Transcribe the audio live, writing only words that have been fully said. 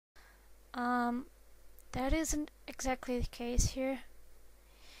That isn't exactly the case here.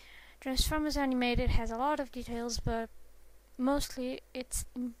 Transformers Animated has a lot of details, but mostly it's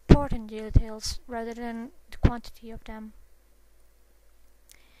important details rather than the quantity of them.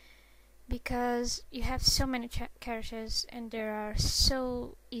 Because you have so many characters and they are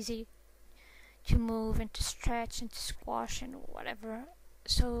so easy to move and to stretch and to squash and whatever.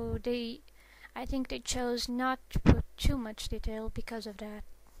 So I think they chose not to put too much detail because of that.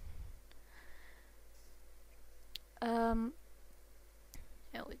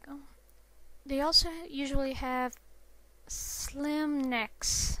 There we go. They also usually have slim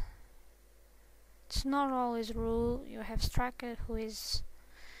necks. It's not always a rule. You have Striker, who is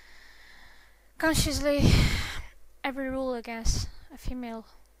consciously every rule against a female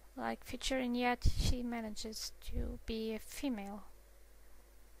like feature, and yet she manages to be a female,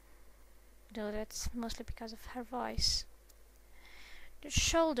 though that's mostly because of her voice. The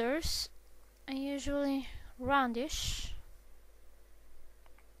shoulders are usually roundish,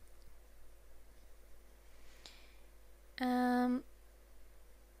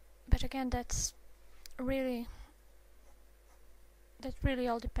 but again that really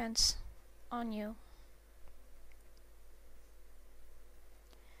all depends on you.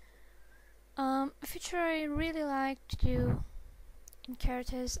 A feature I really like to do in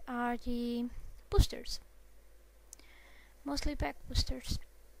characters are the boosters, mostly back boosters.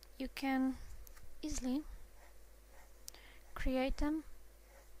 You can easily create them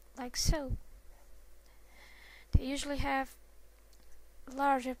like so. They usually have a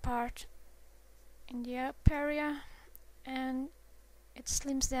larger part in the up area and it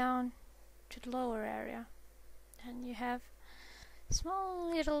slims down to the lower area, and you have a small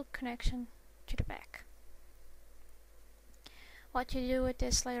little connection to the back. What you do with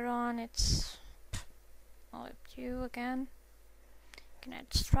this later on, it's all up to you again. You can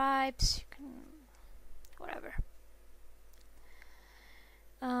add stripes, you can whatever.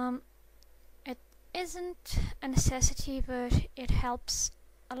 It isn't a necessity, but it helps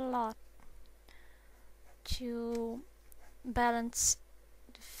a lot to balance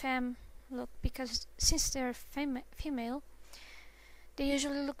the femme look, because since they're female, they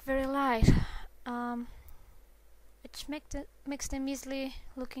usually look very light, which makes them easily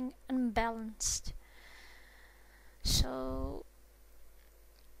looking unbalanced. So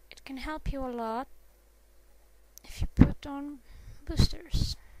it can help you a lot if you put on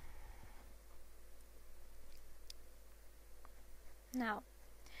boosters. Now,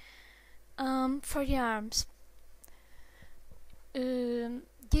 for the arms,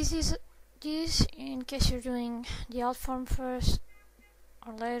 this in case you're doing the alt form first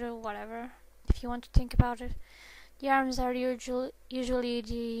or later, whatever, if you want to think about it. The arms are usually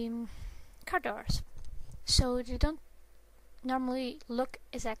the car doors, so they don't normally look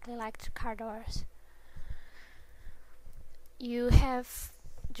exactly like the car doors. You have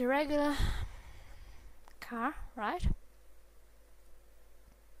the regular car, right?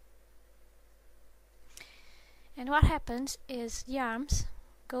 And what happens is the arms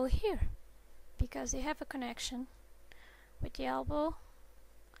go here, because they have a connection with the elbow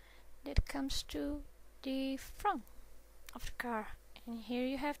that comes to the front of the car, and here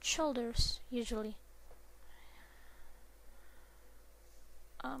you have shoulders usually.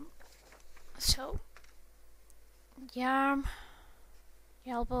 So the arm,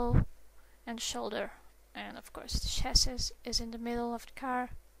 the elbow, and the shoulder, and of course the chassis is in the middle of the car,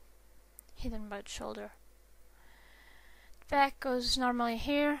 hidden by the shoulder. The back goes normally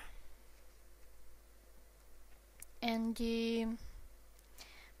here, and the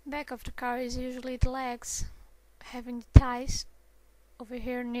back of the car is usually the legs, having the thighs over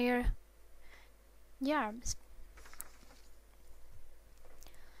here near the arms.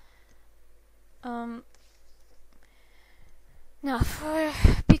 Now,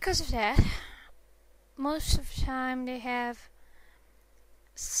 because of that, most of the time they have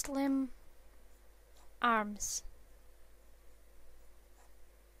slim arms.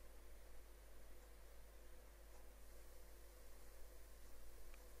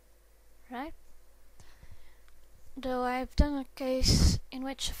 Right? Though I've done a case in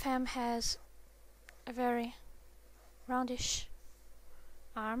which a femme has a very roundish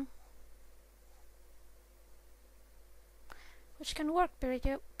arm, which can work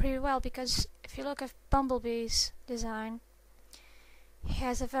pretty well, because if you look at Bumblebee's design, he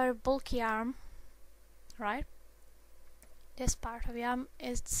has a very bulky arm, right? This part of the arm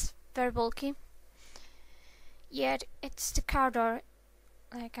is very bulky, yet it's the car door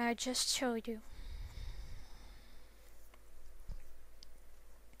like I just showed you.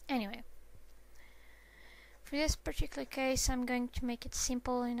 Anyway, For this particular case, I'm going to make it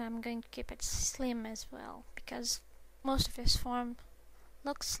simple and I'm going to keep it slim as well, because most of this form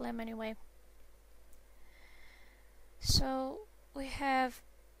looks slim anyway. So we have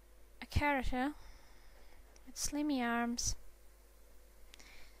a character with slimmy arms,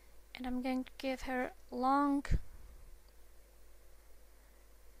 and I'm going to give her long,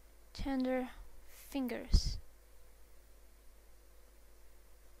 tender fingers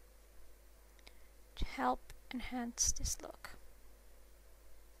to help enhance this look.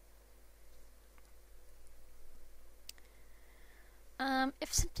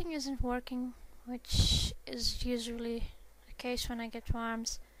 If something isn't working, which is usually the case when I get to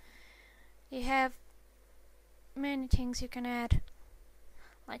arms, you have many things you can add,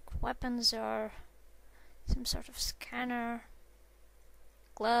 like weapons or some sort of scanner,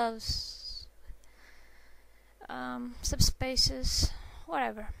 gloves, subspaces,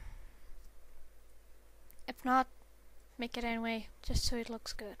 whatever. If not, make it anyway, just so it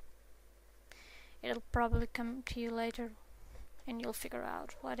looks good. It'll probably come to you later and you'll figure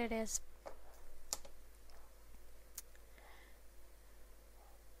out what it is.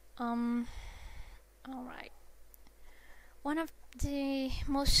 Alright. One of the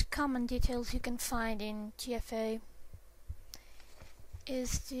most common details you can find in TFA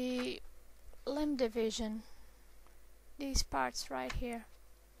is the limb division. These parts right here.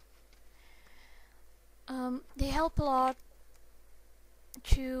 They help a lot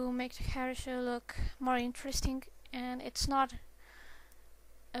to make the character look more interesting, and it's not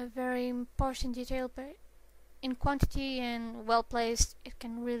a very important detail, but in quantity and well placed, it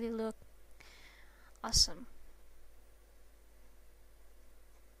can really look awesome.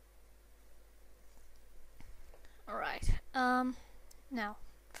 Alright, now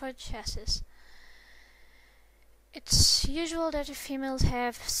for the chassis. It's usual that the females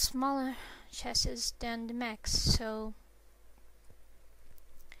have smaller chassis than the max, so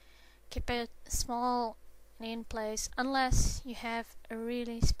keep it small and in place unless you have a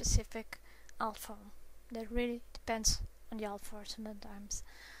really specific alt form. That really depends on the alt form sometimes.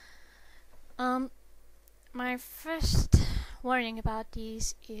 My first warning about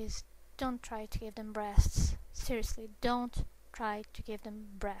these is don't try to give them breasts. Seriously, don't try to give them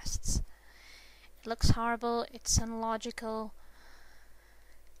breasts. It looks horrible, it's unlogical,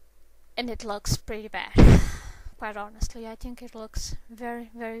 and it looks pretty bad. Quite honestly, I think it looks very,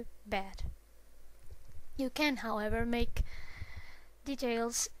 very bad. You can, however, make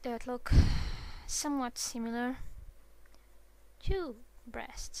details that look somewhat similar to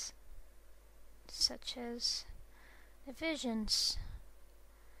breasts, such as the visions,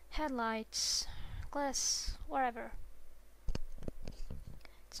 headlights, glass, whatever.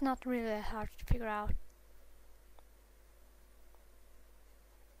 It's not really that hard to figure out.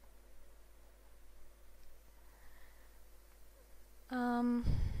 There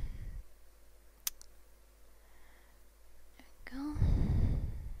we go.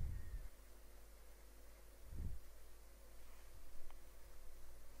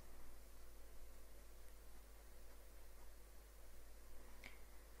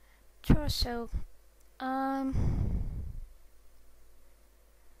 Torso.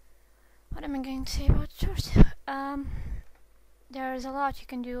 What am I going to say about torso? There's a lot you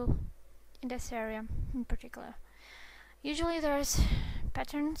can do in this area in particular. Usually there's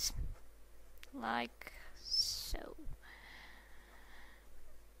patterns like so.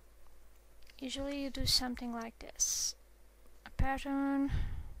 Usually you do something like this. A pattern,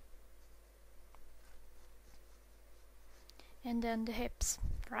 and then the hips,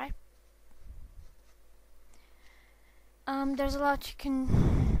 right? There's a lot you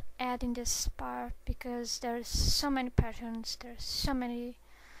can add in this part because there's so many patterns, there's so many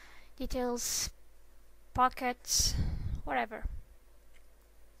details, pockets, whatever.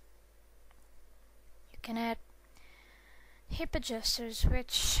 You can add hip adjusters,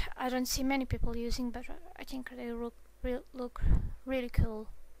 which I don't see many people using, but I think they look really cool.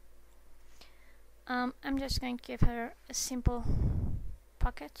 I'm just going to give her a simple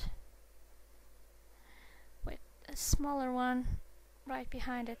pocket with a smaller one right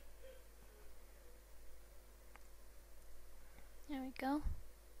behind it. There we go.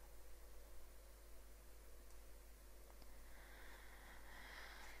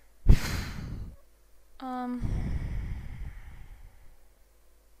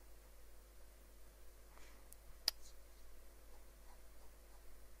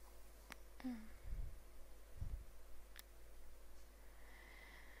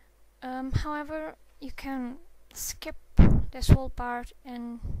 However, you can skip this whole part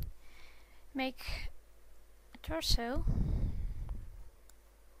and make a torso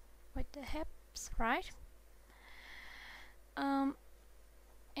with the hips, right? um,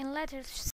 in later